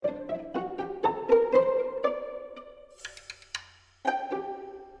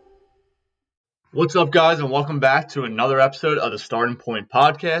What's up, guys, and welcome back to another episode of the Starting Point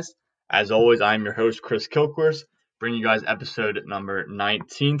Podcast. As always, I'm your host, Chris Kilquist, bringing you guys episode number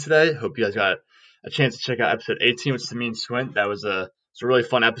 19 today. Hope you guys got a chance to check out episode 18, which is me and Swint. That was a really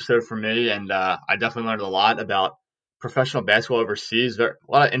fun episode for me, and I definitely learned a lot about professional basketball overseas. There are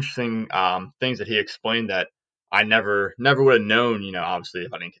a lot of interesting things that he explained that I never would have known. Obviously,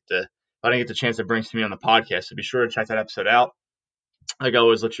 if I didn't get the chance to bring to me on the podcast. So be sure to check that episode out. Like I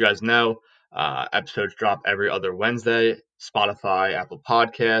always let you guys know, episodes drop every other Wednesday, Spotify, Apple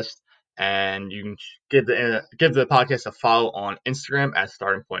Podcast, and you can give the podcast a follow on Instagram at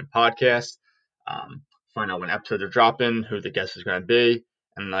Starting Point Podcast. Find out when episodes are dropping, who the guest is going to be,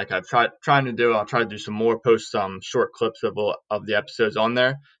 and like I've trying to do, I'll try to do some more, post some short clips of the episodes on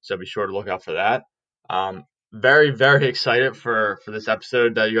there. So be sure to look out for that. Very excited for this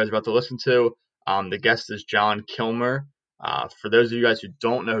episode that you guys are about to listen to. The guest is Jon Kilmer. For those of you guys who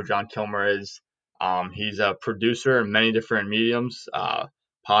don't know who Jon Kilmer is, he's a producer in many different mediums,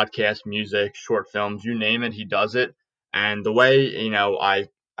 podcasts, music, short films, you name it, he does it. And the way,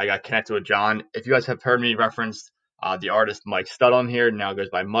 I got connected with Jon, if you guys have heard me reference the artist Mike Stud on here, now goes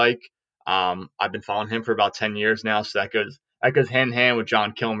by Mike. I've been following him for about 10 years now, so that goes hand in hand with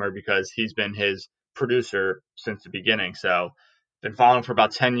Jon Kilmer because he's been his producer since the beginning. So been following for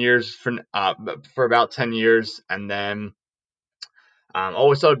about 10 years for about 10 years, and then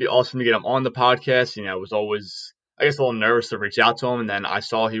always thought it'd be awesome to get him on the podcast. Was always, I guess, a little nervous to reach out to him. And then I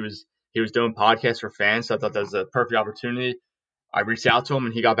saw he was doing podcasts for fans. So I thought that was a perfect opportunity. I reached out to him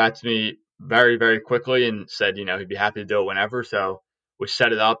and he got back to me very quickly and said, he'd be happy to do it whenever. So we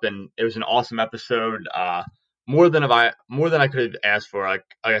set it up and it was an awesome episode. More than I could have asked for. Like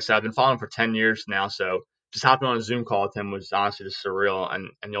I said, I've been following him for 10 years now. So just hopping on a Zoom call with him was honestly just surreal.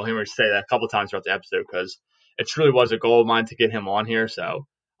 And you'll hear me say that a couple times throughout the episode because it truly was a goal of mine to get him on here. So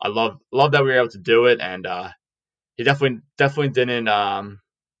I love that we were able to do it. And he definitely didn't.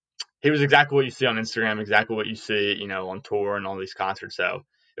 He was exactly what you see on Instagram, exactly what you see, on tour and all these concerts. So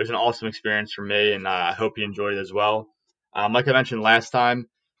it was an awesome experience for me, and I hope you enjoyed it as well. Like I mentioned last time,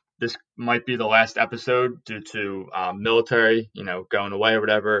 this might be the last episode due to military, going away or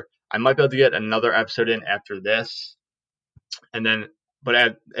whatever. I might be able to get another episode in after this, and then,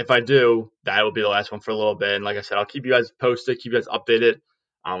 but if I do, that will be the last one for a little bit. And like I said, I'll keep you guys posted, keep you guys updated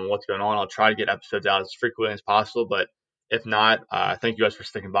on what's going on. I'll try to get episodes out as frequently as possible, but if not, thank you guys for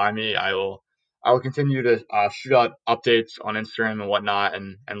sticking by me. I will continue to shoot out updates on Instagram and whatnot,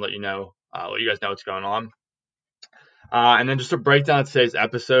 and let you guys know what's going on. And then just a breakdown of today's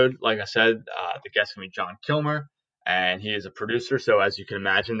episode. Like I said, the guest is going to be Jon Kilmer, and he is a producer. So as you can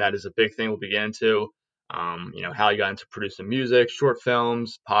imagine, that is a big thing we'll be getting into. How he got into producing music, short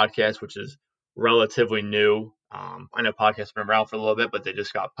films, podcasts, which is relatively new. I know podcasts have been around for a little bit, but they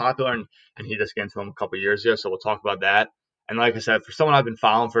just got popular, and he just got into them a couple of years ago. So we'll talk about that. And like I said, for someone I've been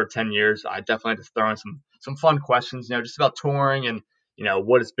following for 10 years, I definitely had to throw in some fun questions, just about touring and,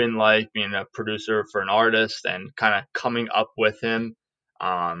 what it's been like being a producer for an artist and kind of coming up with him,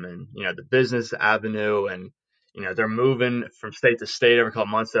 and, the business avenue and, they're moving from state to state every couple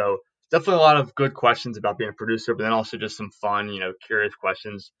months. So definitely a lot of good questions about being a producer, but then also just some fun, curious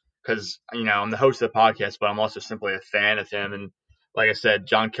questions because, I'm the host of the podcast, but I'm also simply a fan of him. And like I said,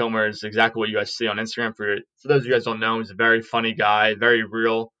 Jon Kilmer is exactly what you guys see on Instagram. For those of you guys who don't know, he's a very funny guy, very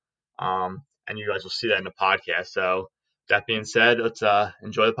real, and you guys will see that in the podcast. So that being said, let's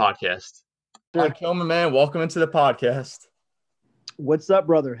enjoy the podcast. Jon Kilmer, man, welcome into the podcast. What's up,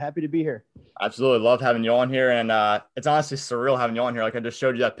 brother? Happy to be here. Absolutely. Love having you on here. And it's honestly surreal having you on here. Like I just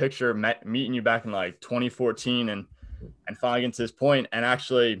showed you that picture, meeting you back in like 2014 and finally getting to this point. And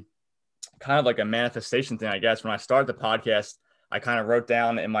actually kind of like a manifestation thing, I guess. When I started the podcast, I kind of wrote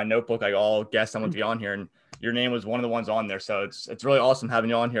down in my notebook, like all guests I want to be on here, and your name was one of the ones on there. So it's really awesome having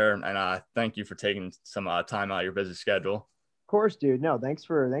you on here. And thank you for taking some time out of your busy schedule. Of course, dude. No, thanks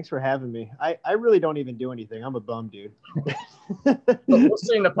for having me. I really don't even do anything. I'm a bum, dude. We'll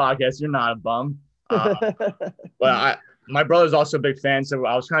see in the podcast. You're not a bum. But my brother's also a big fan. So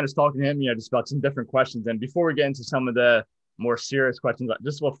I was kind of talking to him, just about some different questions. And before we get into some of the more serious questions,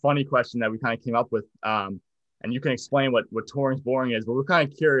 just a funny question that we kind of came up with, and you can explain what Touring's Boring is, but we're kind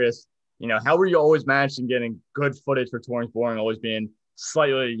of curious, how were you always managing getting good footage for Touring's Boring, always being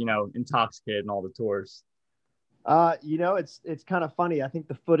slightly, intoxicated in all the tours? It's kind of funny. I think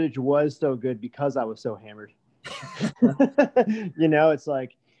the footage was so good because I was so hammered. It's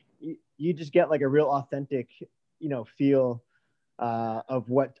like you just get like a real authentic, feel of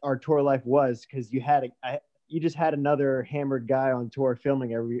what our tour life was because you just had another hammered guy on tour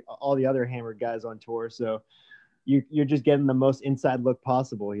filming all the other hammered guys on tour. So you're just getting the most inside look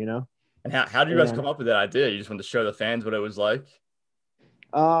possible, And how did you guys come And up with that idea? You just wanted to show the fans what it was like?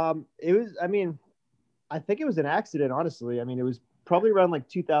 it was, I mean, I think it was an accident, honestly. I mean, it was probably around like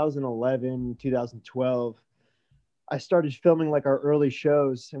 2011, 2012. I started filming like our early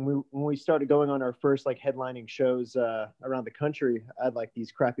shows, and when we started going on our first like headlining shows around the country, I had like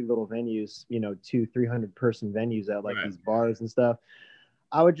these crappy little venues, 200-300 person venues at like Right. these bars and stuff.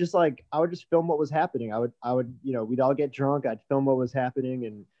 I would just film what was happening. I would we'd all get drunk. I'd film what was happening,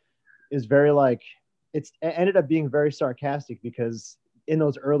 and it was very like it ended up being very sarcastic because in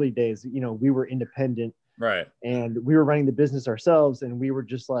those early days, we were independent Right. and we were running the business ourselves, and we were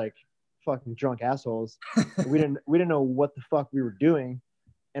just like fucking drunk assholes. We didn't know what the fuck we were doing,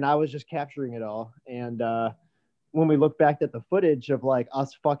 and I was just capturing it all. And when we look back at the footage of like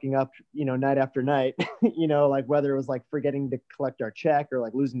us fucking up, night after night, like whether it was like forgetting to collect our check or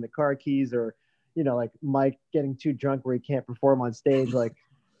like losing the car keys or, like Mike getting too drunk where he can't perform on stage, like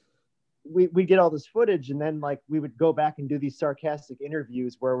we get all this footage, and then like we would go back and do these sarcastic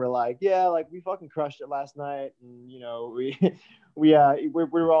interviews where we're like, yeah, like we fucking crushed it last night, and we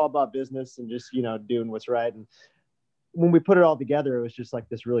were all about business and just doing what's right. And when we put it all together, it was just like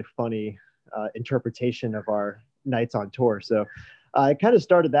this really funny interpretation of our nights on tour. So it kind of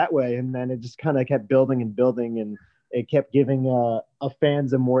started that way, and then it just kind of kept building and building, and it kept giving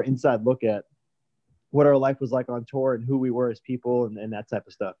fans a more inside look at what our life was like on tour and who we were as people, and that type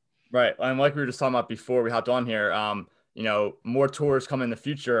of stuff. Right. And like we were just talking about before we hopped on here, more tours come in the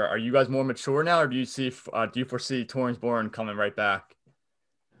future. Are you guys more mature now, or do you foresee Touring's Born coming right back?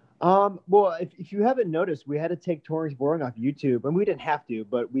 Well, if you haven't noticed, we had to take Touring's Boring off YouTube, and we didn't have to,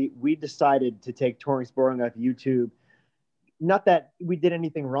 but we decided to take Touring's Boring off YouTube. Not that we did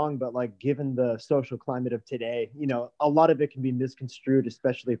anything wrong, but like given the social climate of today, a lot of it can be misconstrued,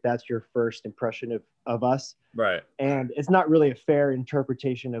 especially if that's your first impression of us. Right. And it's not really a fair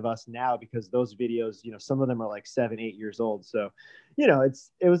interpretation of us now because those videos, some of them are like 7-8 years old. So, it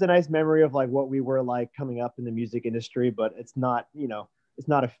was a nice memory of like what we were like coming up in the music industry, but it's not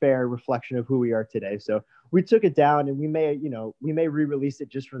a fair reflection of who we are today. So we took it down, and we may re-release it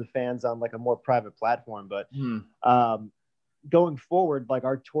just for the fans on like a more private platform. But going forward, like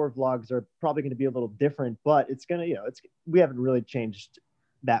our tour vlogs are probably going to be a little different, but it's going to, we haven't really changed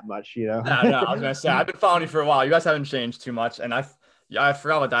that much, No, I was gonna say I've been following you for a while. You guys haven't changed too much, and I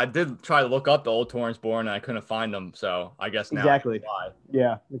forgot about that. I did try to look up the old Torrance Born, and I couldn't find them. So I guess now Exactly. I know why.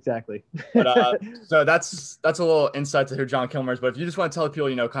 Yeah, exactly. But so that's a little insight to who Jon Kilmer is. But if you just want to tell people,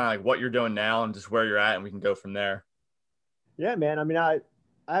 kind of like what you're doing now and just where you're at, and we can go from there. Yeah, man. I mean, I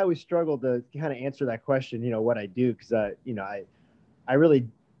always struggle to kind of answer that question, what I do, because I really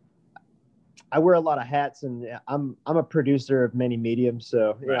wear a lot of hats, and I'm a producer of many mediums.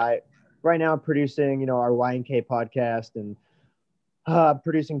 So right now I'm producing, our Y&K podcast, and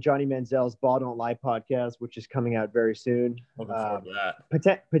producing Johnny Manziel's Ball Don't Lie podcast, which is coming out very soon. Looking forward to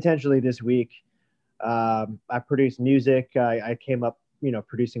that. Potentially this week. I produce music. I came up,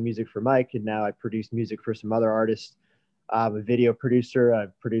 producing music for Mike, and now I produce music for some other artists. I'm a video producer.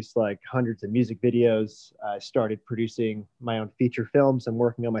 I've produced like hundreds of music videos. I started producing my own feature films. I'm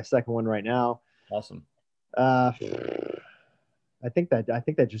working on my second one right now. Awesome. I think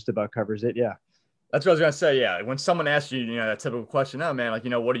that just about covers it. Yeah. That's what I was gonna say. Yeah, when someone asks you, that typical question, oh man, like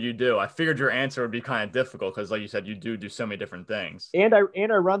what do you do? I figured your answer would be kind of difficult because, like you said, you do so many different things. And I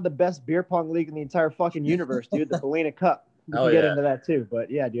run the best beer pong league in the entire fucking universe, dude. The Bellina Cup. We can get into that too.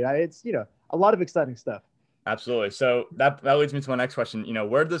 But yeah, dude, it's a lot of exciting stuff. Absolutely. So that leads me to my next question.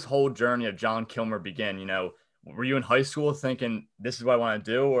 Where did this whole journey of Jon Kilmer begin? Were you in high school thinking this is what I want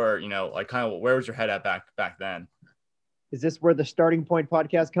to do, or like kind of where was your head at back then? Is this where the Starting Point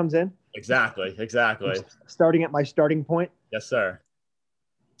podcast comes in? Exactly. Starting at my starting point. Yes, sir.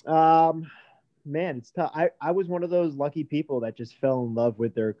 Man, it's tough. I was one of those lucky people that just fell in love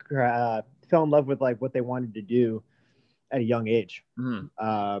with like what they wanted to do at a young age.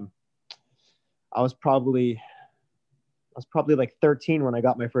 Mm-hmm. I was probably like 13 when I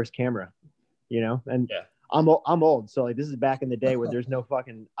got my first camera, and yeah. I'm old. So like, this is back in the day where there's no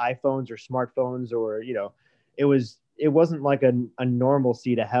fucking iPhones or smartphones, or, it wasn't like a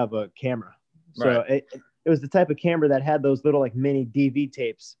normalcy to have a camera. So right. It was the type of camera that had those little like mini DV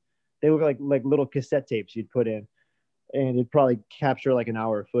tapes. They look like little cassette tapes you'd put in, and it'd probably capture like an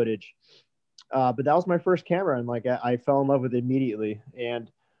hour of footage. But that was my first camera, and like I fell in love with it immediately.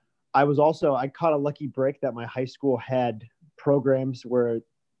 And I caught a lucky break that my high school had programs where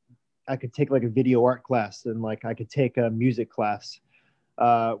I could take like a video art class, and like I could take a music class,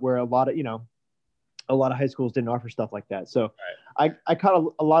 where a lot of high schools didn't offer stuff like that. So right. I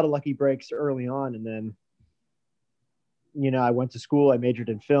caught a lot of lucky breaks early on, and then I went to school. I majored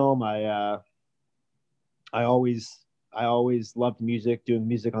in film. I always loved music, doing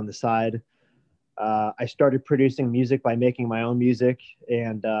music on the side. I started producing music by making my own music,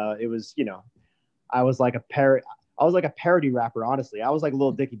 and it was, I was like a parrot. I was like a parody rapper, honestly. I was like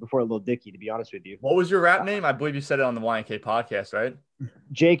Lil Dicky before Lil Dicky, to be honest with you. What was your rap name? I believe you said it on the YNK podcast, right?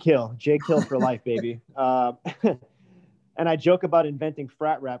 J Kill for life, baby. And I joke about inventing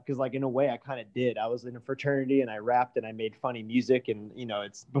frat rap because, like, in a way, I kind of did. I was in a fraternity and I rapped and I made funny music, and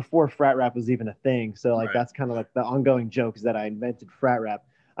it's before frat rap was even a thing. So, like, Right. that's kind of like the ongoing joke is that I invented frat rap.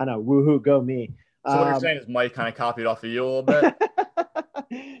 I know, woohoo, go me. So what you're saying is Mike kind of copied off of you a little bit.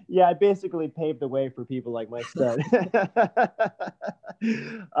 Yeah, I basically paved the way for people like my stud.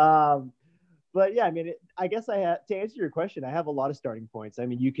 um, but yeah, I mean, I guess to answer your question, I have a lot of starting points. I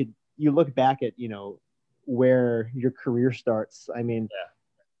mean, you look back at where your career starts. I mean,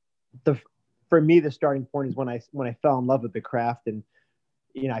 the for me the starting point is when I fell in love with the craft, and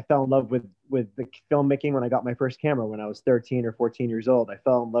I fell in love with the filmmaking when I got my first camera when I was 13 or 14 years old. I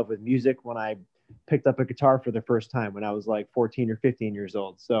fell in love with music when I picked up a guitar for the first time when I was like 14 or 15 years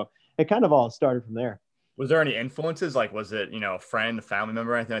old. So it kind of all started from there. Was there any influences? Like, was it, a friend, a family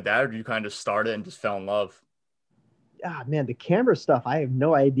member, or anything like that? Or did you kind of just start it and just fell in love? Ah, man, the camera stuff, I have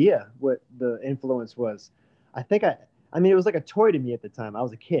no idea what the influence was. I think I mean, it was like a toy to me at the time. I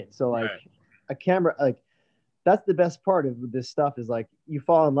was a kid. So like Right. a camera, like that's the best part of this stuff is like you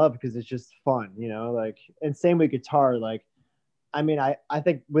fall in love because it's just fun, like, and same with guitar. Like, I mean, I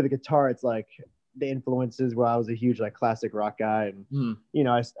think with a guitar, it's like the influences where I was a huge like classic rock guy, and Hmm.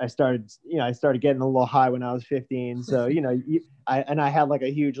 I started getting a little high when I was 15. So I had like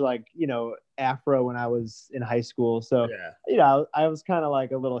a huge like afro when I was in high school. So Yeah. I was kind of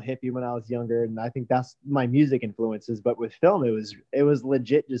like a little hippie when I was younger, and I think that's my music influences. But with film, it was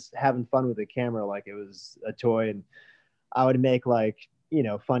legit just having fun with the camera, like it was a toy, and I would make like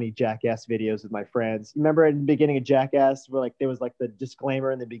funny Jackass videos with my friends. Remember in the beginning of Jackass where like there was like the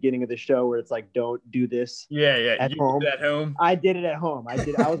disclaimer in the beginning of the show where it's like don't do this Yeah, yeah. at You did home. it at home? I did it at home. I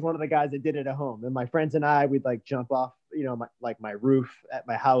was one of the guys that did it at home. And my friends and I we'd like jump off, my roof at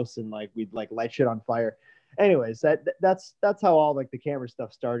my house and like we'd like light shit on fire. Anyways, that's how all like the camera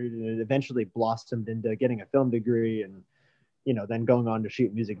stuff started, and it eventually blossomed into getting a film degree and then going on to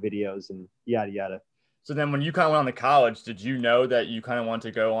shoot music videos and yada yada. So then when you kind of went on to college, did you know that you kind of want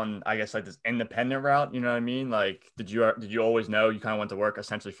to go on, I guess, like this independent route? You know what I mean? Like, did you always know you kind of want to work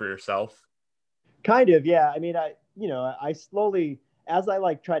essentially for yourself? Kind of, yeah. I mean, I slowly, as I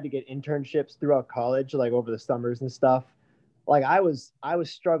like tried to get internships throughout college, like over the summers and stuff, like I was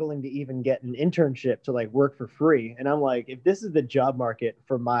struggling to even get an internship to like work for free. And I'm like, if this is the job market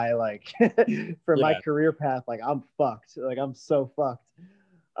for my like for my Yeah. career path, like I'm fucked. Like I'm so fucked.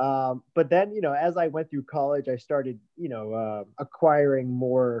 But then, as I went through college, I started, acquiring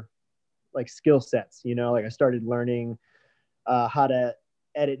more like skill sets, like I started learning how to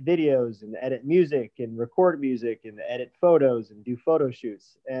edit videos and edit music and record music and edit photos and do photo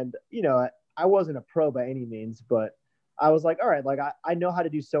shoots. And, I wasn't a pro by any means, but I was like, all right, like I know how to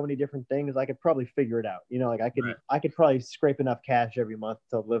do so many different things. I could probably figure it out. Like Right. I could probably scrape enough cash every month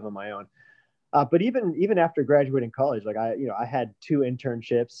to live on my own. But even after graduating college, like I had two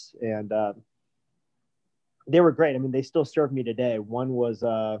internships, and they were great. I mean, they still serve me today. One was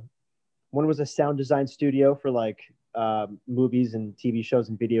a sound design studio for like movies and TV shows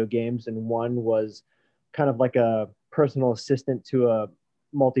and video games, and one was kind of like a personal assistant to a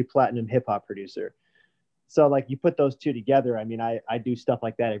multi-platinum hip hop producer. So like you put those two together, I mean, I do stuff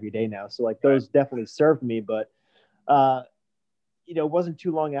like that every day now. So like Right. those definitely served me, but uh, it wasn't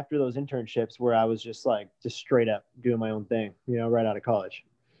too long after those internships where I was just like just straight up doing my own thing, right out of college.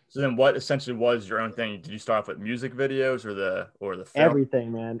 So then what essentially was your own thing? Did you start off with music videos or the film?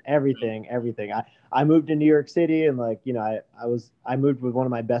 Everything, man, everything. I moved to New York City, and like I moved with one of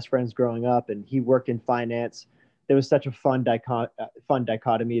my best friends growing up, and he worked in finance. There was such a fun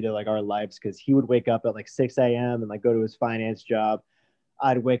dichotomy to like our lives because he would wake up at like 6 a.m. and like go to his finance job.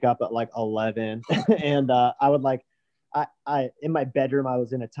 I'd wake up at like 11, and I would like I in my bedroom. I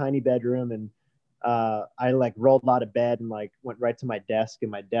was in a tiny bedroom, and I like rolled out of bed and like went right to my desk,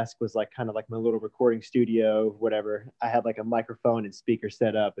 and my desk was like kind of like my little recording studio, whatever. I had like a microphone and speaker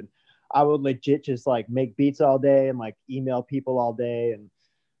set up, and I would legit just like make beats all day and like email people all day. And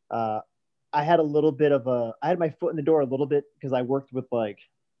uh, I had my foot in the door a little bit because I worked with like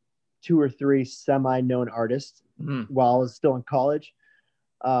two or three semi-known artists Hmm. while I was still in college.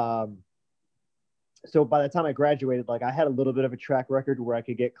 Um, so by the time I graduated, like I had a little bit of a track record where I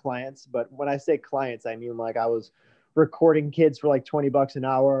could get clients. But when I say clients, I mean like I was recording kids for like $20 an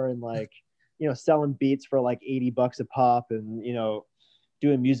hour and like, selling beats for like $80 a pop, and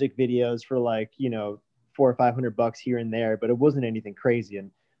doing music videos for like $400 or $500 here and there, but it wasn't anything crazy.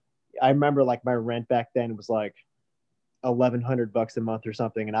 And I remember like my rent back then was like $1,100 a month or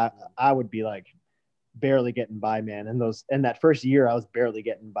something, and I would be like barely getting by, man. And that first year I was barely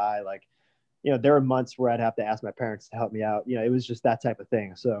getting by. Like, there were months where I'd have to ask my parents to help me out. It was just that type of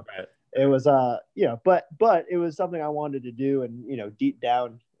thing. So Right. it was but it was something I wanted to do, and deep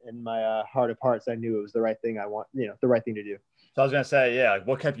down in my heart of hearts, I knew it was the right thing. The right thing to do. So I was gonna say, yeah, like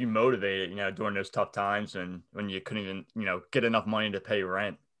what kept you motivated, during those tough times and when you couldn't even, get enough money to pay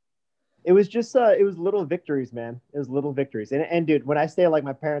rent? It was just it was little victories, man. It was little victories. And dude, when I say like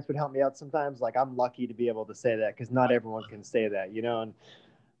my parents would help me out sometimes, like I'm lucky to be able to say that, because not everyone can say that,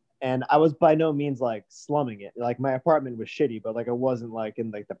 and I was by no means like slumming it. Like my apartment was shitty, but like I wasn't like in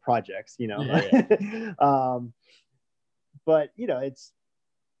like the projects, Yeah. But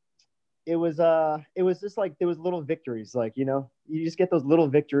it was just like there was little victories, like you just get those little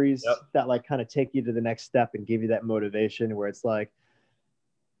victories Yep. that like kind of take you to the next step and give you that motivation, where it's like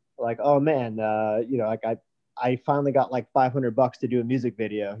oh man, like I finally got like $500 to do a music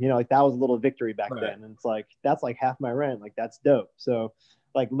video, like that was a little victory back Right. then. And it's like that's like half my rent, like that's dope. So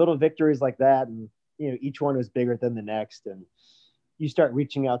like little victories like that, and each one was bigger than the next. And you start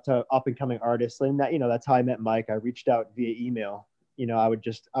reaching out to up and coming artists, and that's how I met Mike. I reached out via email. I would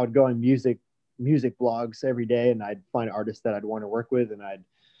go on music blogs every day, and I'd find artists that I'd want to work with, and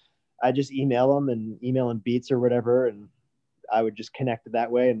I'd just email them beats or whatever, and I would just connect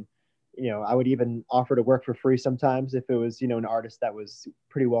that way. And I would even offer to work for free sometimes if it was an artist that was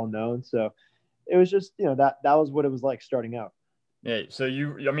pretty well known. So it was just that was what it was like starting out. Yeah. So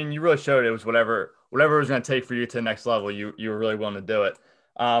I mean, you really showed it was whatever it was going to take for you to the next level. You were really willing to do it.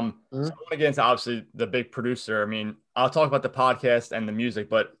 So I want to get into obviously the big producer. I mean, I'll talk about the podcast and the music,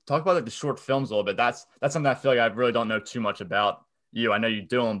 but talk about like the short films a little bit. That's something I feel like I really don't know too much about you. I know you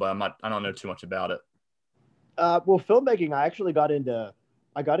do them, but I don't know too much about it. Well, filmmaking,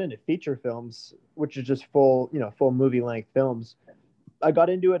 I got into feature films, which is just full movie length films. I got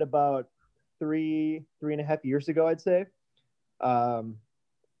into it about 3.5 years ago, I'd say. I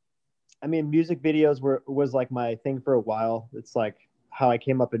mean, music videos was like my thing for a while. It's like how I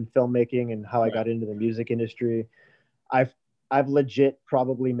came up in filmmaking and how I got into the music industry. I've legit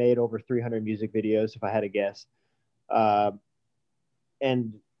probably made over 300 music videos if I had to guess.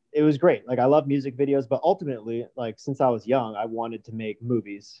 And it was great. Like I love music videos, but ultimately, like since I was young, I wanted to make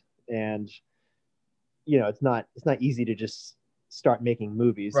movies. And it's not easy to just start making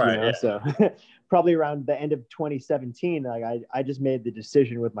movies, Right. Yeah. So probably around the end of 2017, like I just made the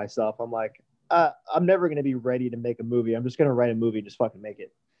decision with myself. I'm like, I'm never going to be ready to make a movie. I'm just going to write a movie and just fucking make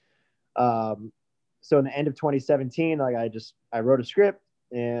it. So in the end of 2017, like I wrote a script,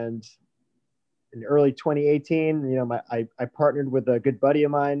 and in early 2018, I partnered with a good buddy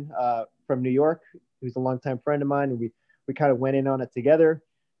of mine from New York, who's a longtime friend of mine, and we kind of went in on it together,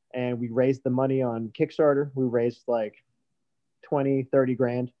 and we raised the money on Kickstarter. We raised like 20-30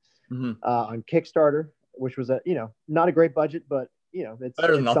 grand on Kickstarter, which was not a great budget, but it's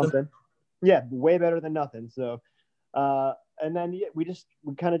something. Yeah, way better than nothing. So and then we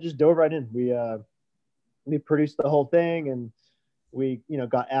kind of just dove right in. We produced the whole thing, and we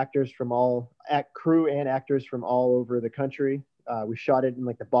got crew and actors from all over the country. We shot it in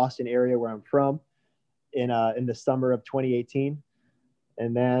like the Boston area where I'm from in the summer of 2018.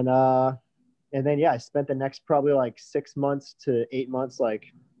 And then I spent the next probably like 6 months to 8 months like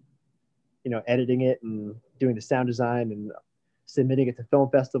editing it and doing the sound design and submitting it to film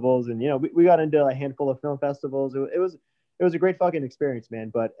festivals. And we got into a handful of film festivals. It was a great fucking experience, man.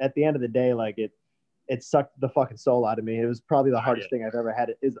 But at the end of the day, like it sucked the fucking soul out of me. It was probably the hardest thing I've ever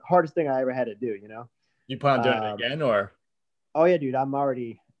had. It's the hardest thing I ever had to do, You plan on doing it again, or? Oh yeah, dude. I'm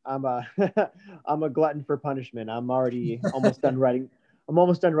a I'm a glutton for punishment. I'm already almost done writing. I'm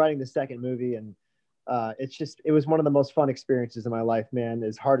almost done writing the second movie, and it was one of the most fun experiences in my life, man.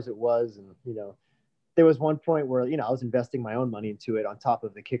 As hard as it was, and there was one point where I was investing my own money into it on top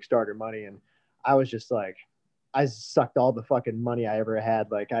of the Kickstarter money, and I was just like, I sucked all the fucking money I ever had.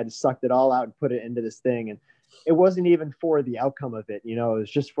 Like I just sucked it all out and put it into this thing. And it wasn't even for the outcome of it. It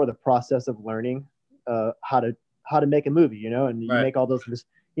was just for the process of learning how to make a movie, and you make all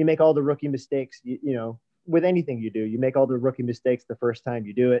the rookie mistakes, with anything you do, you make all the rookie mistakes the first time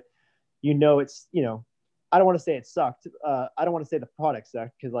you do it. It's, I don't want to say it sucked. I don't want to say the product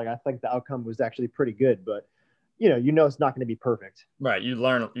sucked, because like I think the outcome was actually pretty good, but it's not going to be perfect. Right. You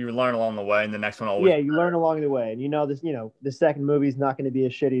learn along the way, and the next one always. Yeah, you learn along the way, and the second movie is not going to be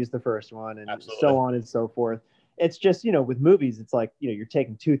as shitty as the first one, and Absolutely. so on and so forth. it's just, with movies, it's like, you're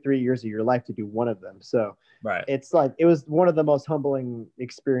taking 2-3 years of your life to do one of them. So Right. it's like, it was one of the most humbling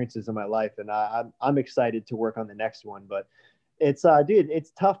experiences of my life. And I'm excited to work on the next one, but it's, dude,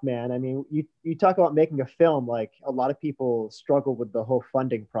 it's tough, man. I mean, you talk about making a film, like a lot of people struggle with the whole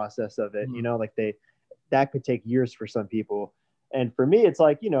funding process of it, like that could take years for some people. And for me, it's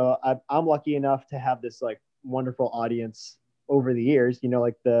like, I'm lucky enough to have this like wonderful audience over the years,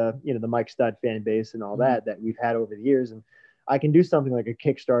 like the Mike Stud fan base and all that we've had over the years. And I can do something like a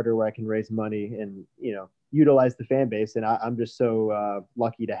Kickstarter where I can raise money and, utilize the fan base. And I'm just so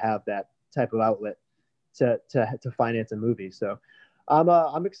lucky to have that type of outlet to finance a movie. So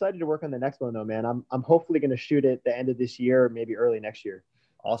I'm excited to work on the next one though, man. I'm hopefully going to shoot it the end of this year, maybe early next year.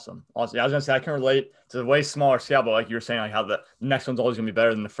 Awesome. Yeah, I was gonna say I can relate to the way smaller scale, but like you were saying, like how the next one's always gonna be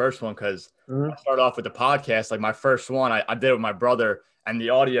better than the first one. Because I started off with the podcast, like my first one, I did it with my brother, and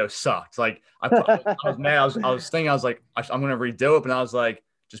the audio sucked. Like I was mad. I was thinking, I was like, I'm gonna redo it, but I was like,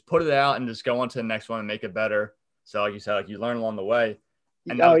 just put it out and just go on to the next one and make it better. So like you said, like you learn along the way.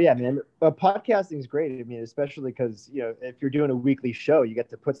 And yeah, man. Podcasting is great. I mean, especially because if you're doing a weekly show, you get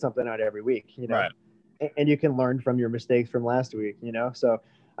to put something out every week. Right. And you can learn from your mistakes from last week, So,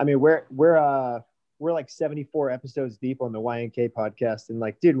 I mean, we're like 74 episodes deep on the YNK podcast. And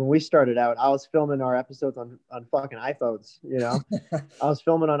like, dude, when we started out, I was filming our episodes on fucking iPhones, I was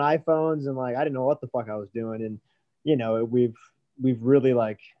filming on iPhones and like, I didn't know what the fuck I was doing. And, we've really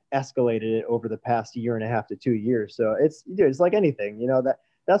like escalated it over the past year and a half to 2 years. So it's like anything,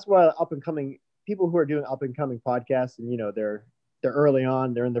 that's why up and coming people who are doing up and coming podcasts and, they're early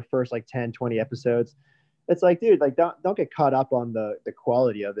on, they're in their first like 10, 20 episodes. It's like, dude, like don't get caught up on the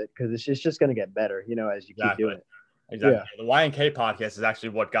quality of it because it's just going to get better, as you keep doing it. Exactly. Yeah. The YNK podcast is actually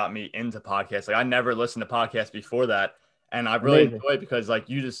what got me into podcasts. Like I never listened to podcasts before that. And I really enjoy it because like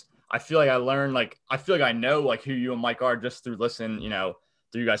I feel like I learned, like, I feel like I know like who you and Mike are just through listening,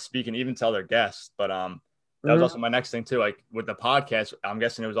 through you guys speaking, even to other guests. But that was also my next thing too. Like with the podcast, I'm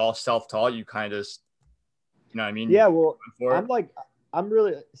guessing it was all self-taught. You kind of just, you know what I mean? Yeah. Well, I'm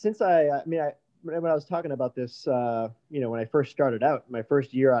really, when I was talking about this, when I first started out, my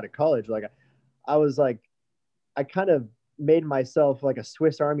first year out of college, like I was like, I kind of made myself like a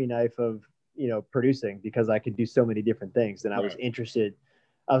Swiss Army knife of, producing because I could do so many different things. And I was interested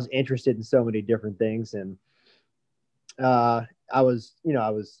in so many different things. And I was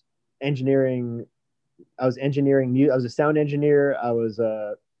engineering, I was a sound engineer. I was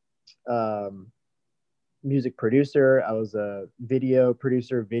a music producer. I was a video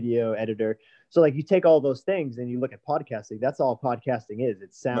producer, video editor. So like you take all those things and you look at podcasting, that's all podcasting is.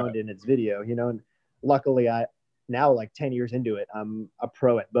 It's sound and it's video, and luckily now like 10 years into it, I'm a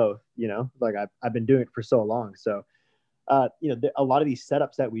pro at both, like I've been doing it for so long. So, a lot of these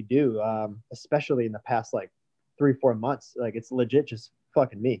setups that we do, especially in the past, like 3-4 months, like it's legit just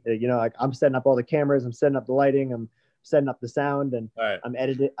fucking me, like I'm setting up all the cameras, I'm setting up the lighting, I'm setting up the sound, and I'm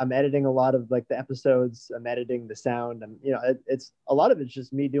editing a lot of like the episodes, I'm editing the sound, and it's a lot of it's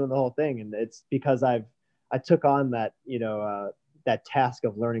just me doing the whole thing. And it's because I took on that that task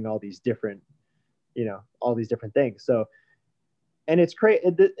of learning all these different things. So, and it's crazy.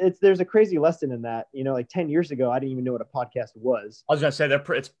 There's a crazy lesson in that. Like 10 years ago, I didn't even know what a podcast was. I was gonna say that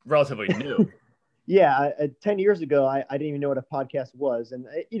it's relatively new. Yeah, 10 years ago, I didn't even know what a podcast was. And,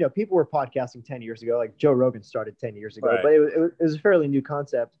 people were podcasting 10 years ago, like Joe Rogan started 10 years ago, but it was a fairly new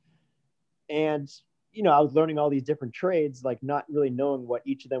concept. And, I was learning all these different trades, like not really knowing what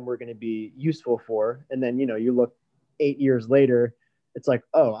each of them were going to be useful for. And then, you look 8 years later, it's like,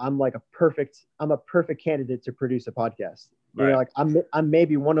 oh, I'm a perfect candidate to produce a podcast. Like I'm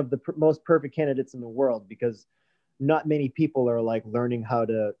maybe one of the most perfect candidates in the world because not many people are like learning how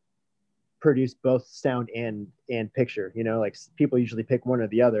to produce both sound and picture. Like people usually pick one or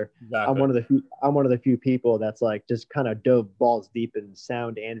the other. Exactly. I'm one of the few people that's like just kind of dove balls deep in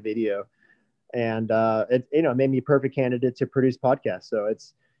sound and video, and it made me a perfect candidate to produce podcasts. So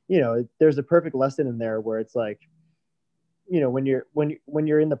it's there's a perfect lesson in there where it's like, when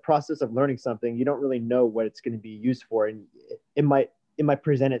you're in the process of learning something, you don't really know what it's going to be used for, and it might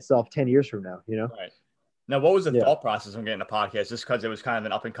present itself 10 years from now. Right. Now, what was the thought process on getting a podcast? Just because it was kind of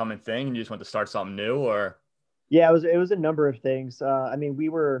an up and coming thing, and you just want to start something new, or? Yeah, it was a number of things. I mean, we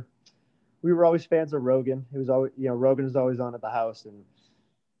were always fans of Rogan. It was always, Rogan was always on at the house, and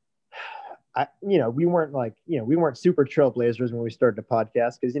we weren't super trailblazers when we started a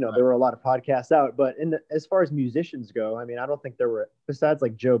podcast because there were a lot of podcasts out. But as far as musicians go, I mean, I don't think there were, besides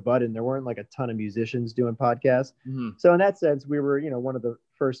like Joe Budden, there weren't like a ton of musicians doing podcasts. Mm-hmm. So in that sense, we were one of the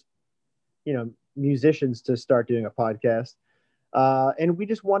first musicians to start doing a podcast, and we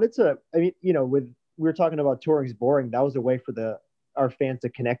just wanted to. I mean, with we were talking about touring's boring. That was a way for our fans to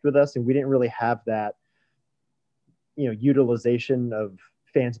connect with us, and we didn't really have that, utilization of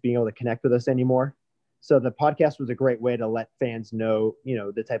fans being able to connect with us anymore. So the podcast was a great way to let fans know,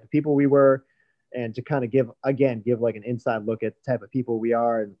 the type of people we were, and to kind of give like an inside look at the type of people we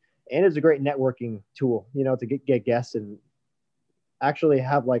are. And it's a great networking tool, to get guests and actually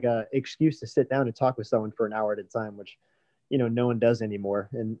have like a excuse to sit down and talk with someone for an hour at a time, which, no one does anymore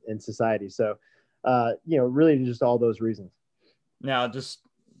in society. So, really just all those reasons. Now, just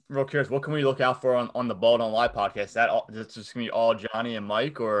real curious, what can we look out for on the Bald on Live podcast? That's just gonna be all Johnny and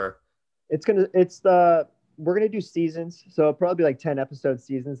Mike, or we're gonna do seasons, so it'll probably be like 10 episode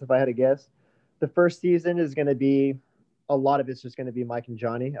seasons if I had to guess. The first season is gonna be a lot of it's just gonna be Mike and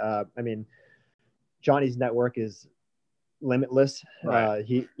Johnny. I mean, Johnny's network is limitless.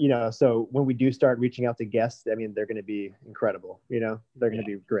 right? So when we do start reaching out to guests, I mean, they're gonna be incredible. They're gonna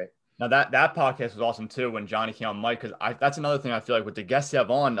be great. Now that podcast was awesome too when Johnny came on Mike, because that's another thing I feel like with the guests you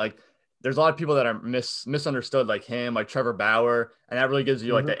have on, like there's a lot of people that are misunderstood, like him, like Trevor Bauer, and that really gives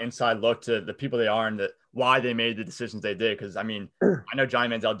you like that inside look to the people they are and why they made the decisions they did. Because I mean, I know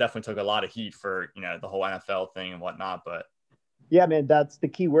Johnny Manziel definitely took a lot of heat for the whole NFL thing and whatnot, but yeah, man, that's the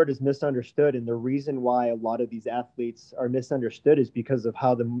key word, is misunderstood. And the reason why a lot of these athletes are misunderstood is because of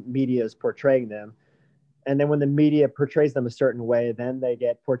how the media is portraying them. And then when the media portrays them a certain way, then they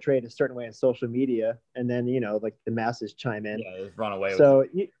get portrayed a certain way on social media. And then, like the masses chime in. Yeah, just run away so with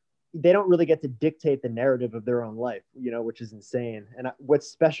it. They don't really get to dictate the narrative of their own life, which is insane. And what's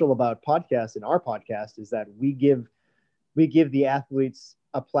special about podcasts and our podcast is that we give the athletes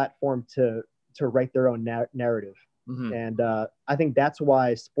a platform to write their own narrative. Mm-hmm. And I think that's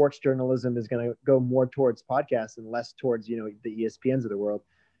why sports journalism is going to go more towards podcasts and less towards, the ESPNs of the world.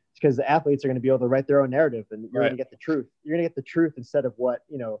 It's because the athletes are going to be able to write their own narrative, and you're going to get the truth. You're going to get the truth instead of what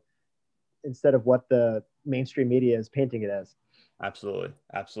the mainstream media is painting it as. Absolutely.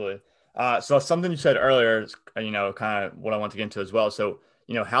 So something you said earlier is, kind of what I want to get into as well. So,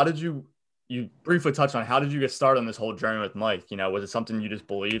 how did you briefly touched on, how did you get started on this whole journey with Mike? Was it something you just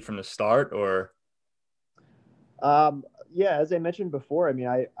believed from the start, or? Yeah, as I mentioned before, I mean,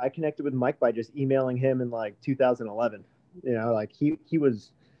 I connected with Mike by just emailing him in like 2011. Like he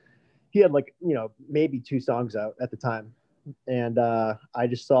had like, maybe 2 songs out at the time. And I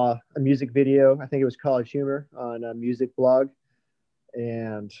just saw a music video. I think it was College Humor on a music blog.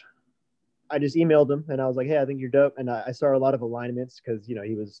 And I just emailed him and I was like, hey, I think you're dope. And I saw a lot of alignments because,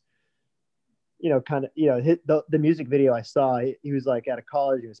 he was, kind of, the music video I saw, he was like at a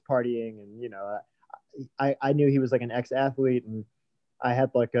college, he was partying, and, I knew he was like an ex-athlete, and I had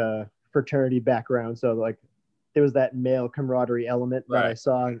like a fraternity background. So like there was that male camaraderie element that I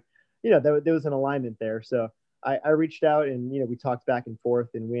saw, and, there was an alignment there. So I reached out and, we talked back and forth,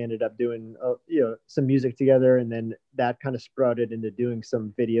 and we ended up doing, some music together. And then that kind of sprouted into doing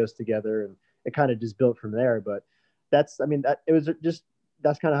some videos together, and it kind of just built from there. But that's kind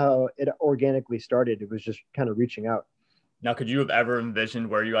of how it organically started. It was just kind of reaching out. Now, could you have ever envisioned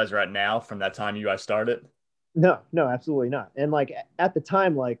where you guys are at now from that time you guys started? No, absolutely not. And like at the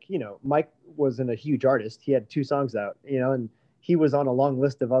time, like, Mike wasn't a huge artist. He had 2 songs out, and he was on a long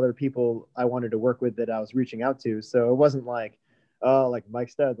list of other people I wanted to work with that I was reaching out to. So it wasn't like, oh, like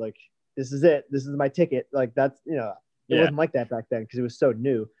Mike Stud, like, this is it. This is my ticket. Like that's, it wasn't like that back then because it was so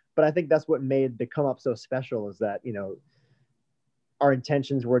new. But I think that's what made the come up so special, is that, our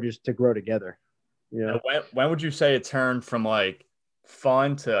intentions were just to grow together. When would you say it turned from like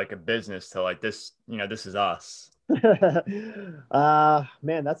fun to like a business to like this, this is us? Man,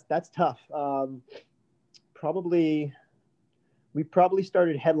 that's tough. We probably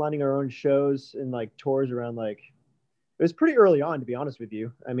started headlining our own shows and like tours around, like, it was pretty early on, to be honest with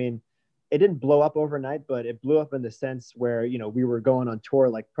you. I mean, it didn't blow up overnight, but it blew up in the sense where, we were going on tour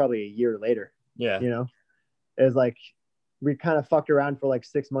like probably a year later. Yeah. It was like, we kind of fucked around for like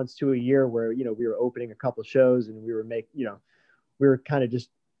 6 months to a year where, we were opening a couple shows, and we were kind of just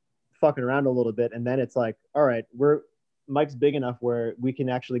fucking around a little bit. And then it's like, all right, Mike's big enough where we can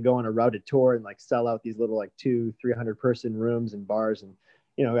actually go on a routed tour and like sell out these little like 200-300 person rooms and bars, and,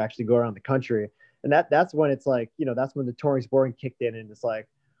 actually go around the country. And that's when it's like, that's when the touring's boring kicked in, and it's like,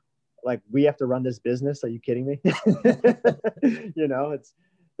 we have to run this business. Are you kidding me?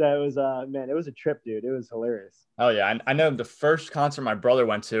 It was a trip, dude. It was hilarious. Oh yeah. I know the first concert my brother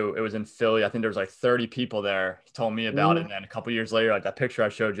went to, it was in Philly. I think there was like 30 people there. He told me about it. And then a couple years later, like that picture I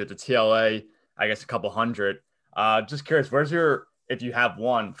showed you at the TLA, I guess a couple hundred. Just curious, where's your, if you have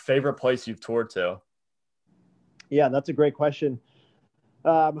one, favorite place you've toured to? Yeah, that's a great question.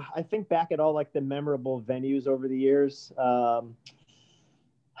 I think back at all like the memorable venues over the years.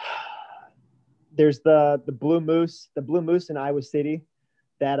 there's the Blue Moose in Iowa City.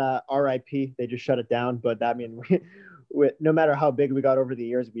 That RIP, they just shut it down. But I mean, no matter how big we got over the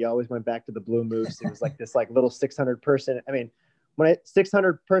years, we always went back to the Blue Moose. It was like this like little 600 person. I mean,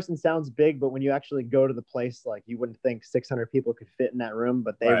 600 person sounds big, but when you actually go to the place, like you wouldn't think 600 people could fit in that room,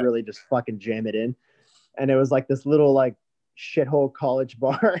 but they really just fucking jam it in. And it was like this little like shithole college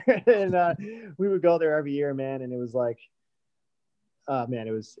bar, and we would go there every year, man. And it was like, man,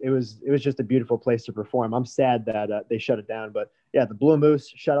 it was just a beautiful place to perform. I'm sad that they shut it down, but yeah, the Blue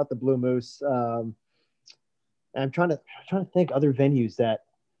Moose. Shout out the Blue Moose. And I'm trying to think other venues that,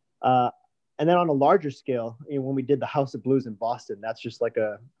 and then on a larger scale, you know, when we did the House of Blues in Boston, that's just like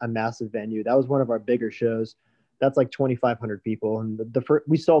a massive venue. That was one of our bigger shows. That's like 2,500 people, and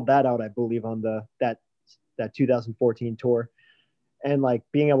we sold that out, I believe, on that 2014 tour, and like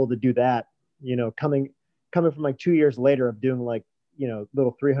being able to do that, you know, coming from like 2 years later of doing like, you know,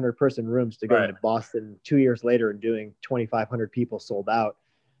 little 300 person rooms to going to Boston 2 years later and doing 2,500 people sold out.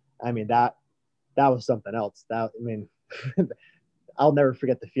 I mean, that was something else. That, I mean, I'll never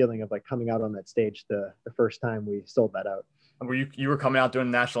forget the feeling of like coming out on that stage the first time we sold that out. Were you were coming out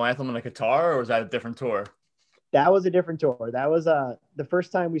doing the national anthem on the guitar, or was that a different tour? That was a different tour. That was the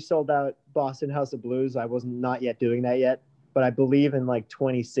first time we sold out Boston House of Blues. I was not yet doing that yet, but I believe in like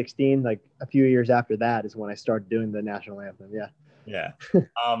 2016, like a few years after that is when I started doing the national anthem. Yeah. Yeah.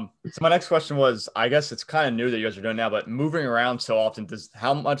 So my next question was, I guess it's kind of new that you guys are doing now, but moving around so often,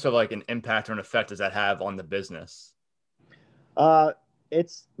 how much of like an impact or an effect does that have on the business?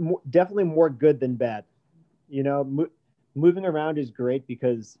 It's definitely more good than bad. You know, moving around is great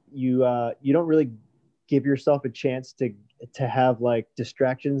because you don't really give yourself a chance to have like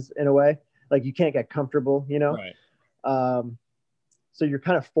distractions in a way. Like you can't get comfortable, you know? Right. So you're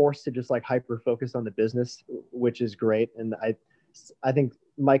kind of forced to just like hyper focus on the business, which is great. And I think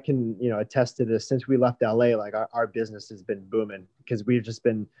Mike can, you know, attest to this. Since we left LA, like our business has been booming because we've just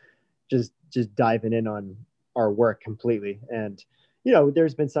been just diving in on our work completely. And, you know,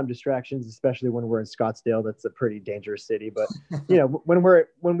 there's been some distractions, especially when we're in Scottsdale. That's a pretty dangerous city. But, you know, when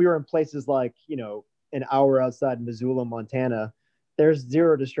we were in places like, you know, an hour outside Missoula, Montana, there's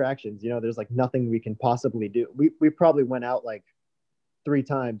zero distractions. You know, there's like nothing we can possibly do. We probably went out like 3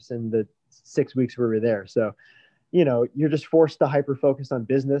 times in the 6 weeks we were there. So, you know, you're just forced to hyper focus on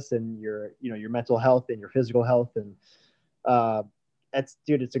business and your mental health and your physical health. And it's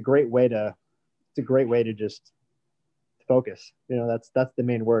a great way to just focus. You know, that's the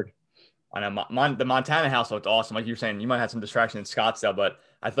main word. I know the Montana house looked awesome. Like you were saying, you might have some distraction in Scottsdale, but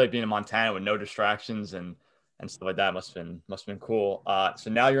I feel like being in Montana with no distractions and stuff like that must have been cool. So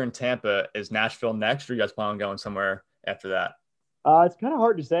now you're in Tampa. Is Nashville next, or you guys plan on going somewhere after that? It's kind of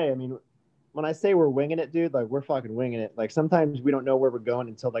hard to say. I mean, when I say we're winging it, dude, like we're fucking winging it. Like sometimes we don't know where we're going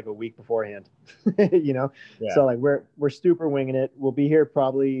until like a week beforehand, you know? Yeah. So like we're super winging it. We'll be here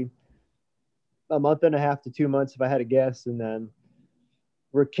probably a month and a half to 2 months if I had to guess. And then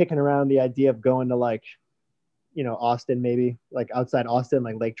we're kicking around the idea of going to like, you know, Austin, maybe like outside Austin,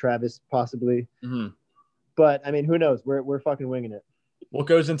 like Lake Travis, possibly. Mm-hmm. But I mean, who knows? We're fucking winging it. What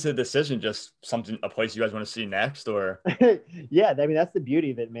goes into the decision? Just a place you guys want to see next, or? Yeah, I mean, that's the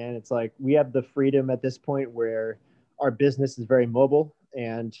beauty of it, man. It's like we have the freedom at this point where our business is very mobile,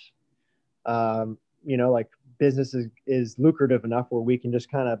 and you know, like business is lucrative enough where we can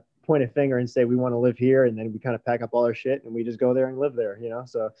just kind of point a finger and say we want to live here, and then we kind of pack up all our shit and we just go there and live there, you know.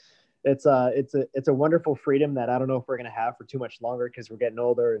 So it's a wonderful freedom that I don't know if we're gonna have for too much longer because we're getting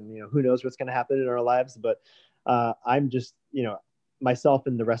older, and you know, who knows what's gonna happen in our lives. But I'm just, you know, myself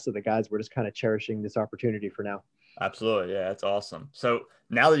and the rest of the guys, we're just kind of cherishing this opportunity for now. Absolutely. Yeah, that's awesome. So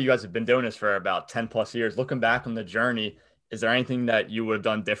now that you guys have been doing this for about 10 plus years, looking back on the journey, is there anything that you would have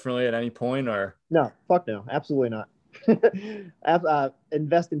done differently at any point, or? No, fuck no, absolutely not.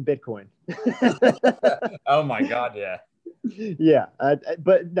 Invest in Bitcoin. Oh my God. Yeah. Yeah.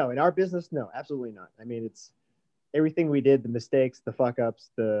 But no, in our business, no, absolutely not. I mean, it's everything we did, the mistakes, the fuck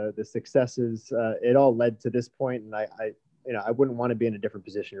ups, the successes, it all led to this point. And I wouldn't want to be in a different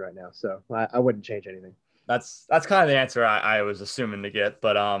position right now. So I wouldn't change anything. That's kind of the answer I was assuming to get.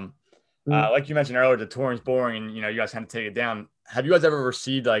 But like you mentioned earlier, the touring's boring, and you know, you guys had to take it down. Have you guys ever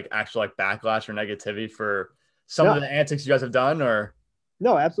received like actual like backlash or negativity for some of the antics you guys have done, or?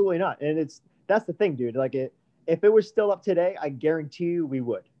 No, absolutely not. And that's the thing, dude. Like if it was still up today, I guarantee you we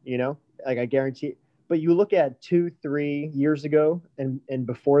would, you know, like I guarantee. But you look at 2-3 years ago and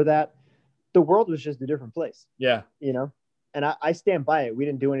before that, the world was just a different place. Yeah. You know, and I stand by it. We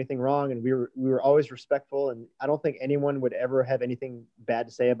didn't do anything wrong, and we were always respectful. And I don't think anyone would ever have anything bad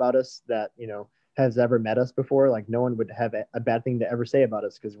to say about us that, you know, has ever met us before. Like no one would have a bad thing to ever say about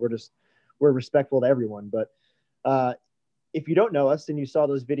us because we're we're respectful to everyone. But if you don't know us and you saw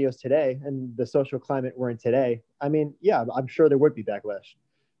those videos today and the social climate we're in today, I mean, yeah, I'm sure there would be backlash.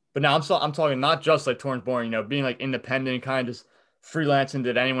 But now I'm talking not just like Torrance Boring, being like independent, kind of just freelancing.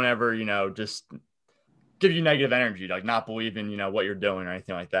 Did anyone ever, just give you negative energy, like not believe in, what you're doing or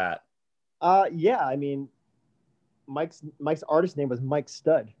anything like that? Yeah, I mean, Mike's artist name was Mike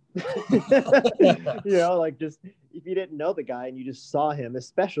Stud. Like just if you didn't know the guy and you just saw him,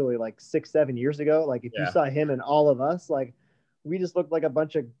 especially like 6-7 years ago, like if you Yeah. saw him and all of us, like we just looked like a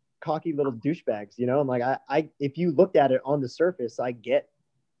bunch of cocky little douchebags, And like I if you looked at it on the surface, I get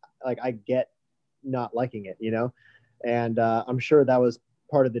not liking it, and I'm sure that was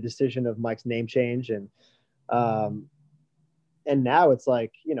part of the decision of Mike's name change, um, and now it's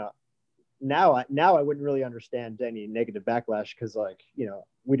like now I wouldn't really understand any negative backlash because like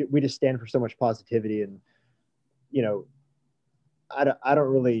we just stand for so much positivity and you know I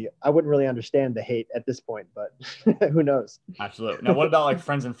wouldn't really understand the hate at this point, but who knows. Absolutely. Now, what about like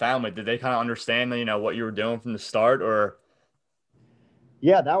friends and family? Did they kind of understand, what you were doing from the start, or?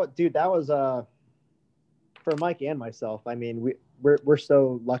 Yeah, that was for Mike and myself. I mean, we're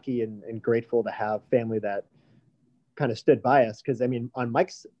so lucky and grateful to have family that kind of stood by us because I mean, on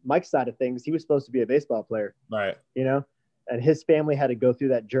Mike's side of things, he was supposed to be a baseball player, Right. And his family had to go through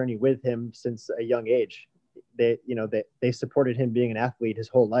that journey with him since a young age. They supported him being an athlete his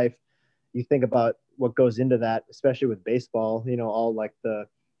whole life. You think about what goes into that, especially with baseball, all like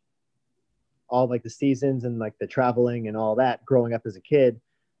the seasons and like the traveling and all that growing up as a kid.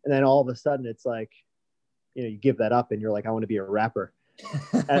 And then all of a sudden it's like, you give that up and you're like, I want to be a rapper.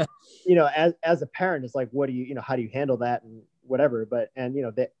 And, as a parent, it's like, what do how do you handle that and whatever. But, and,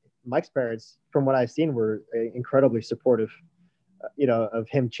 Mike's parents, from what I've seen, were incredibly supportive, of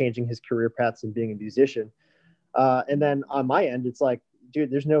him changing his career paths and being a musician. And then on my end, it's like,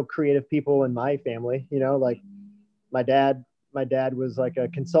 dude, there's no creative people in my family, like my dad was like a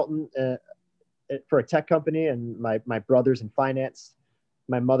consultant for a tech company, and my brother's in finance.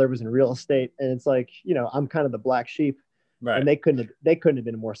 My mother was in real estate, and it's like, I'm kind of the black sheep, Right. and they couldn't have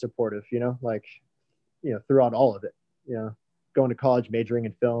been more supportive, like, throughout all of it, going to college, majoring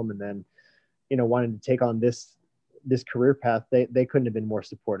in film, and then, wanting to take on this career path. They couldn't have been more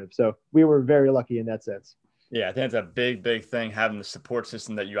supportive. So we were very lucky in that sense. Yeah, I think it's a big, big thing having the support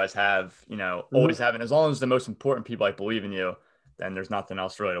system that you guys have, always Mm-hmm. having. As long as the most important people like believe in you, then there's nothing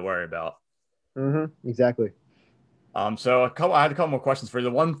else really to worry about. Mm-hmm. Exactly. So I had a couple more questions for you.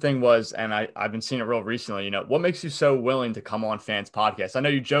 The one thing was, and I've been seeing it real recently, what makes you so willing to come on Fans Podcast? I know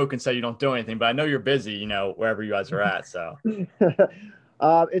you joke and say you don't do anything, but I know you're busy, wherever you guys are at. So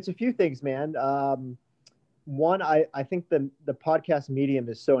it's a few things, man. One, I think the podcast medium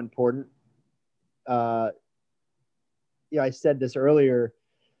is so important. I said this earlier.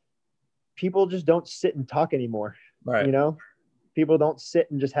 People just don't sit and talk anymore. right. People don't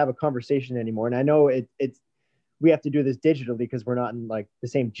sit and just have a conversation anymore. And I know it's we have to do this digitally because we're not in like the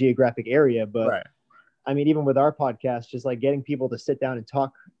same geographic area. But Right. I mean, even with our podcast, just like getting people to sit down and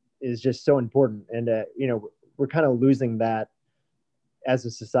talk is just so important. And we're kind of losing that as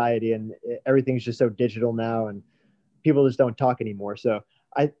a society, and everything's just so digital now, and people just don't talk anymore. So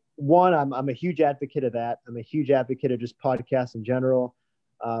I'm a huge advocate of that. I'm a huge advocate of just podcasts in general.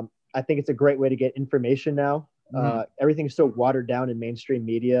 I think it's a great way to get information now. Everything's so watered down in mainstream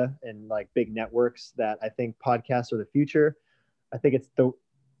media and like big networks that I think podcasts are the future. I think it's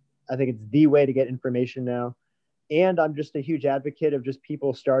the way to get information now. And I'm just a huge advocate of just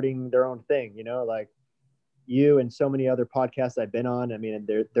people starting their own thing, like you and so many other podcasts I've been on. I mean,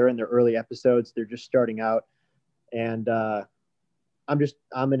 they're in their early episodes. They're just starting out. And I'm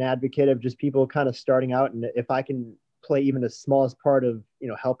an advocate of just people kind of starting out. And if I can play even the smallest part of,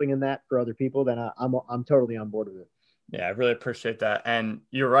 helping in that for other people, then I'm totally on board with it. Yeah, I really appreciate that. And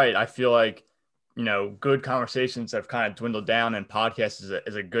you're right. I feel like, good conversations have kind of dwindled down, and podcast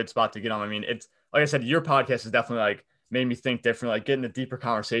is a good spot to get on. I mean, it's like I said, your podcast has definitely like made me think differently, like getting the deeper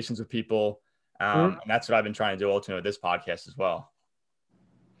conversations with people. And that's what I've been trying to do ultimately with this podcast as well.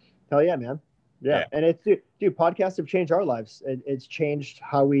 Hell yeah, man. Yeah. And it's, dude, podcasts have changed our lives. It's changed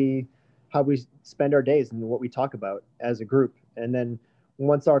how we spend our days and what we talk about as a group. And then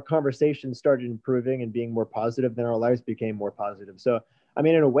once our conversations started improving and being more positive, then our lives became more positive. So, I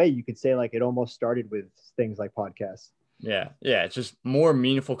mean, in a way, you could say like it almost started with things like podcasts. Yeah. Yeah. It's just more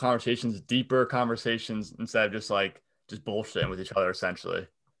meaningful conversations, deeper conversations instead of just bullshitting with each other, essentially.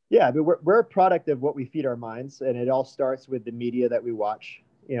 Yeah. I mean, we're a product of what we feed our minds, and it all starts with the media that we watch,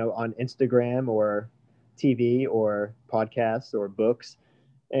 on Instagram or TV or podcasts or books.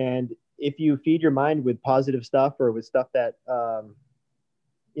 And if you feed your mind with positive stuff or with stuff that,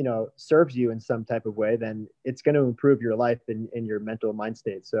 serves you in some type of way, then it's going to improve your life and your mental mind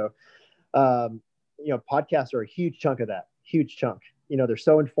state. So, podcasts are a huge chunk of that. Huge chunk. They're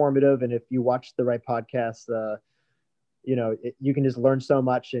so informative, and if you watch the right podcasts, you can just learn so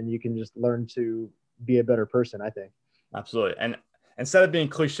much, and you can just learn to be a better person, I think. Absolutely. And instead of being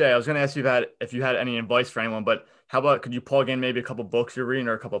cliche, I was going to ask you if you had any advice for anyone, but how about could you plug in maybe a couple books you're reading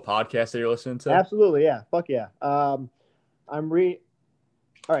or a couple podcasts that you're listening to? Absolutely, yeah. Fuck yeah. I'm re.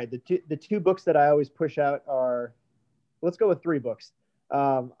 All right, the two books that I always push out are, let's go with three books.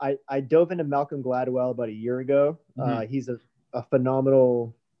 I dove into Malcolm Gladwell about a year ago. He's a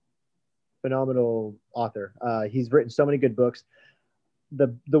phenomenal author. He's written so many good books.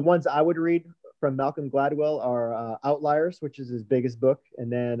 The ones I would read from Malcolm Gladwell are Outliers, which is his biggest book,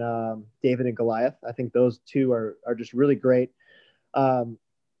 and then David and Goliath. I think those two are just really great. They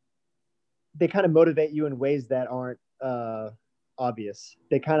kind of motivate you in ways that aren't obvious.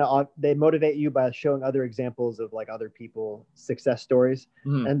 They motivate you by showing other examples of like other people success stories,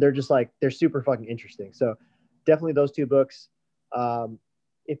 and they're super fucking interesting. So definitely those two books.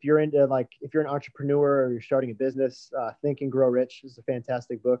 If you're an entrepreneur or you're starting a business, Think and Grow Rich is a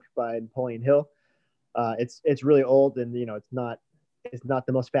fantastic book by Napoleon Hill. It's really old, and it's not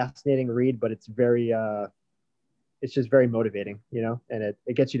the most fascinating read, but it's just very motivating, and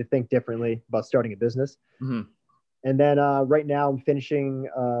it gets you to think differently about starting a business. And then right now I'm finishing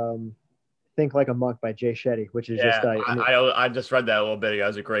Think Like a Monk by Jay Shetty, which is I just read that a little bit ago. It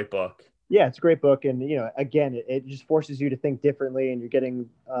was a great book. Yeah, it's a great book. And, again, it just forces you to think differently, and you're getting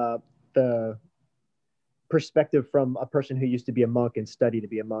the perspective from a person who used to be a monk and study to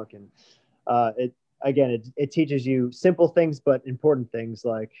be a monk. And it teaches you simple things, but important things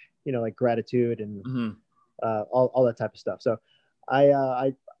like gratitude and all that type of stuff. So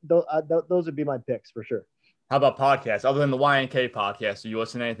those would be my picks for sure. How about podcasts? Other than the YNK podcast, do you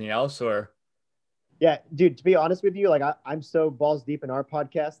listen to anything else or? Yeah, dude, to be honest with you, like I'm so balls deep in our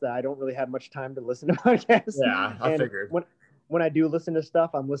podcast that I don't really have much time to listen to podcasts. Yeah, I figured. When I do listen to stuff,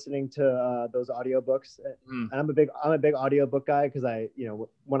 I'm listening to those audiobooks. And I'm a big audiobook guy because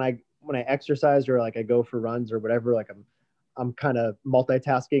when I exercise or like I go for runs or whatever, like I'm kind of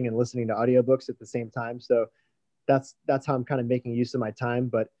multitasking and listening to audiobooks at the same time. So that's how I'm kind of making use of my time.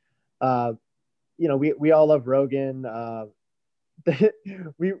 But we all love Rogan.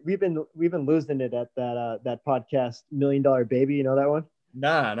 We've been losing it at that podcast $1 Million Baby. You know that one?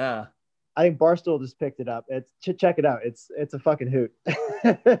 Nah. I think Barstool just picked it up. Check it out. It's a fucking hoot.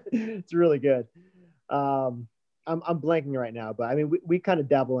 It's really good. I'm blanking right now, but I mean we kind of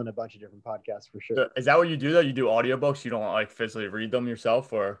dabble in a bunch of different podcasts for sure. So is that what you do though? You do audiobooks? You don't like physically read them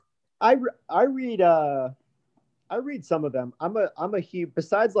yourself, or? I read some of them. I'm a huge,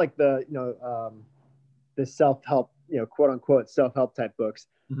 besides like the self-help, quote unquote self-help type books.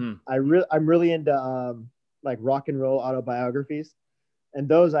 I'm really into like rock and roll autobiographies, and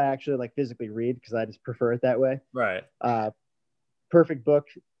those I actually like physically read because I just prefer it that way. Right. Perfect book.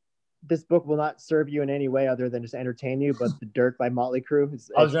 This book will not serve you in any way other than just entertain you, but The Dirt by Motley Crue.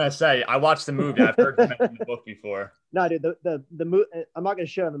 I was gonna say I watched the movie. I've heard you mention the book before. No, dude, the I'm not gonna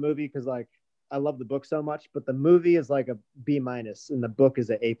shit on the movie because like I love the book so much, but the movie is like a B-, and the book is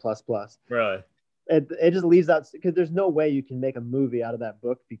an A++. Really? It just leaves out because there's no way you can make a movie out of that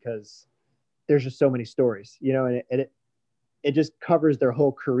book because there's just so many stories, and it just covers their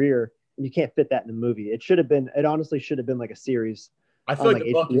whole career, and you can't fit that in a movie. It honestly should have been like a series. I feel like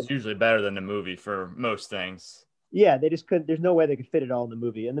the book is usually better than the movie for most things. Yeah, they just couldn't. There's no way they could fit it all in the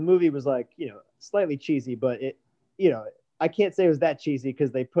movie, and the movie was like slightly cheesy, but I can't say it was that cheesy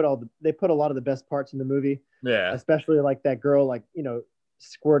because they put a lot of the best parts in the movie. Yeah, especially like that girl,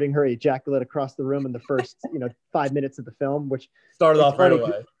 squirting her ejaculate across the room in the first 5 minutes of the film, which started off right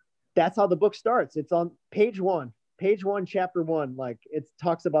away. That's how the book starts. It's on page one, chapter 1. Like it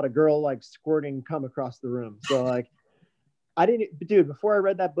talks about a girl like squirting cum across the room. So like before I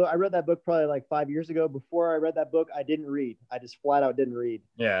read that book probably like 5 years ago. Before I read that book, I didn't read. I just flat out didn't read.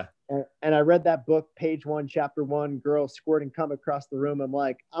 Yeah. And I read that book, page 1, chapter 1, girl squirting cum across the room. I'm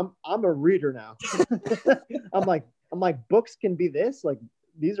like, I'm a reader now. I'm like, books can be this. Like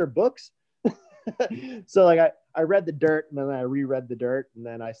these are books. So like I read The Dirt, and then I reread The Dirt, and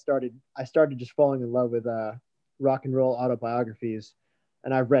then I started just falling in love with rock and roll autobiographies,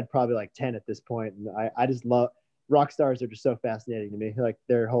 and I've read probably like 10 at this point, and I just love rock stars. Are just so fascinating to me, like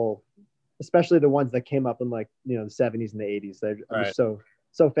their whole, especially the ones that came up in like the 70s and the 80s. I'm just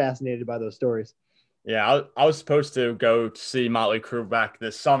so fascinated by those stories. Yeah, I was supposed to go to see Motley Crue back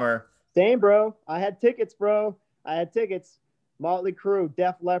this summer. Same, bro. I had tickets, bro. Motley Crue,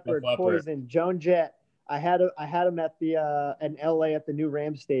 Def Leppard, Poison, Joan Jett. I had him at the in LA at the new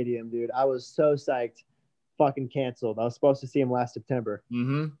Rams stadium, dude. I was so psyched. Fucking canceled. I was supposed to see him last September.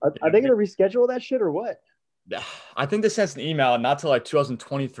 Mm-hmm. Are they gonna reschedule that shit or what? I think they sent an email not till like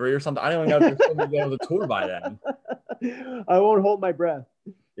 2023 or something. I don't even know if they're still gonna be able to tour by then. I won't hold my breath.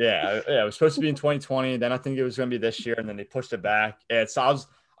 Yeah, it was supposed to be in 2020. Then I think it was going to be this year, and then they pushed it back.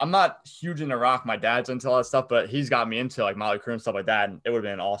 I'm not huge into rock. My dad's into all that stuff, but he's got me into like Motley Crue and stuff like that. And it would have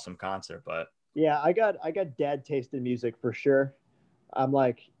been an awesome concert. But yeah, I got dad taste in music for sure. I'm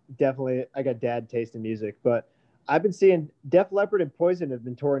like definitely I got dad taste in music, but I've been seeing Def Leppard and Poison have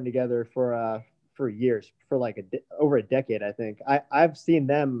been touring together for years, for like over a decade, I think. I've seen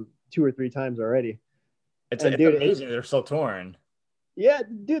them 2 or 3 times already. It's amazing they're still touring. Yeah,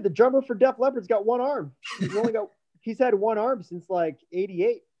 dude, the drummer for Def Leppard's got one arm. He's had one arm since like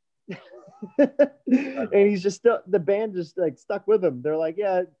 '88. And he's just still, the band just like stuck with him. They're like,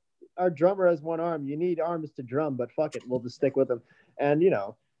 yeah, our drummer has one arm. You need arms to drum, but fuck it, we'll just stick with him. And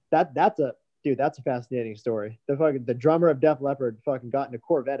that's a fascinating story. The drummer of Def Leppard fucking got in a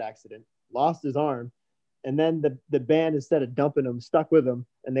Corvette accident, lost his arm, and then the band, instead of dumping him, stuck with him,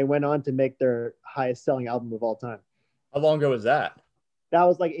 and they went on to make their highest selling album of all time. How long ago was that? That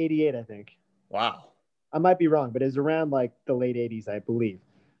was like '88, I think. Wow. I might be wrong, but it was around like the late '80s, I believe.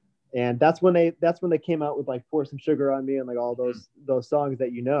 And that's when they came out with like Pour Some Sugar on Me and like all those songs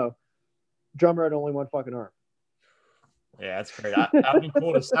that Drummer had only one fucking arm. Yeah, that's great. That would be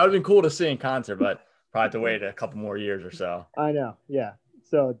cool. That would have been cool to see in concert, but probably have to wait a couple more years or so. I know. Yeah.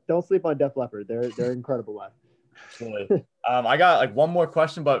 So don't sleep on Def Leppard. They're incredible live. Absolutely. I got like one more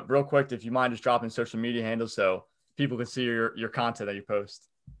question, but real quick, if you mind just dropping social media handles so people can see your content that you post.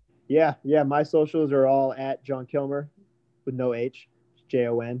 Yeah. My socials are all at Jon Kilmer with no H,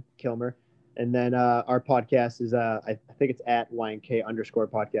 Jon Kilmer. And then our podcast is I think it's at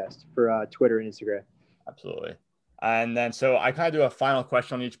YNK_podcast for Twitter and Instagram. Absolutely. And then so I kind of do a final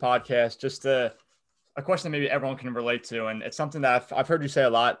question on each podcast, just a question that maybe everyone can relate to. And it's something that I've heard you say a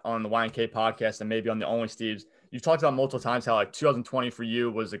lot on the YNK podcast and maybe on the Only Steves. You've talked about multiple times how like 2020 for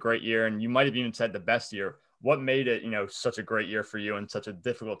you was a great year, and you might have even said the best year. What made it, such a great year for you and such a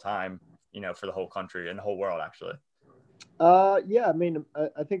difficult time, for the whole country and the whole world, actually? Yeah, I mean,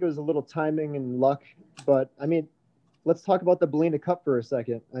 I think it was a little timing and luck, but I mean, let's talk about the Bellina Cup for a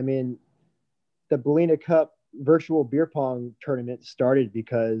second. I mean, the Bellina Cup virtual beer pong tournament started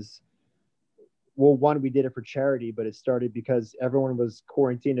because, well, one, we did it for charity, but it started because everyone was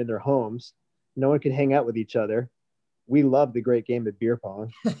quarantined in their homes. No one could hang out with each other. We love the great game of beer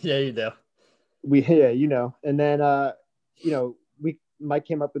pong. Yeah, you do. And then, Mike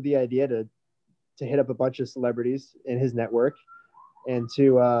came up with the idea to hit up a bunch of celebrities in his network and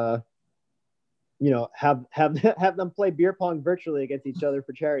to, have them play beer pong virtually against each other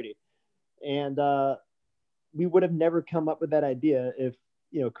for charity. And we would have never come up with that idea if,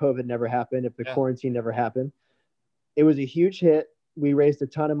 COVID never happened, if the quarantine never happened. It was a huge hit. We raised a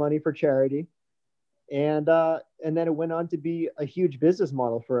ton of money for charity. And then it went on to be a huge business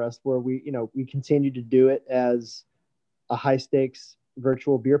model for us where we continued to do it as a high stakes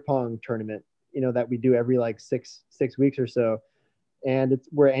virtual beer pong tournament, that we do every like six weeks or so. And it's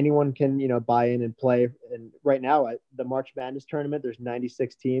where anyone can, buy in and play. And right now at the March Madness tournament, there's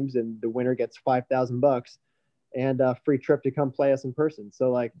 96 teams and the winner gets $5,000 and a free trip to come play us in person.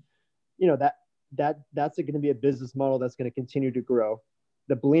 So like, that's going to be a business model that's going to continue to grow.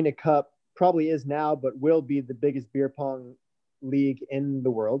 The Bellina Cup probably is now, but will be the biggest beer pong league in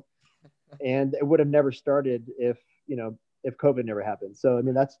the world. And it would have never started if COVID never happened. So, I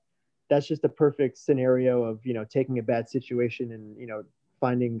mean, that's just a perfect scenario of, taking a bad situation and,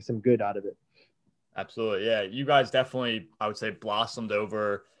 finding some good out of it. Absolutely. Yeah. You guys definitely, I would say, blossomed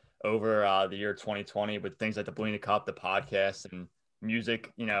over the year 2020 with things like the Bellina Cup, the podcast, and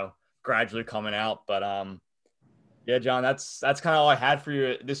music, gradually coming out. But yeah, John, that's kind of all I had for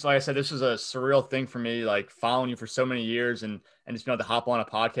you. This, like I said, this was a surreal thing for me, like following you for so many years and just being able to hop on a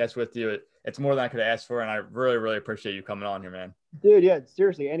podcast with you. It's more than I could ask for. And I really, really appreciate you coming on here, man. Dude, yeah,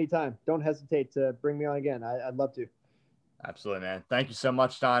 seriously, anytime. Don't hesitate to bring me on again. I'd love to. Absolutely, man. Thank you so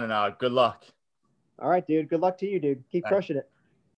much, John, and good luck. All right, dude. Good luck to you, dude. Keep crushing it.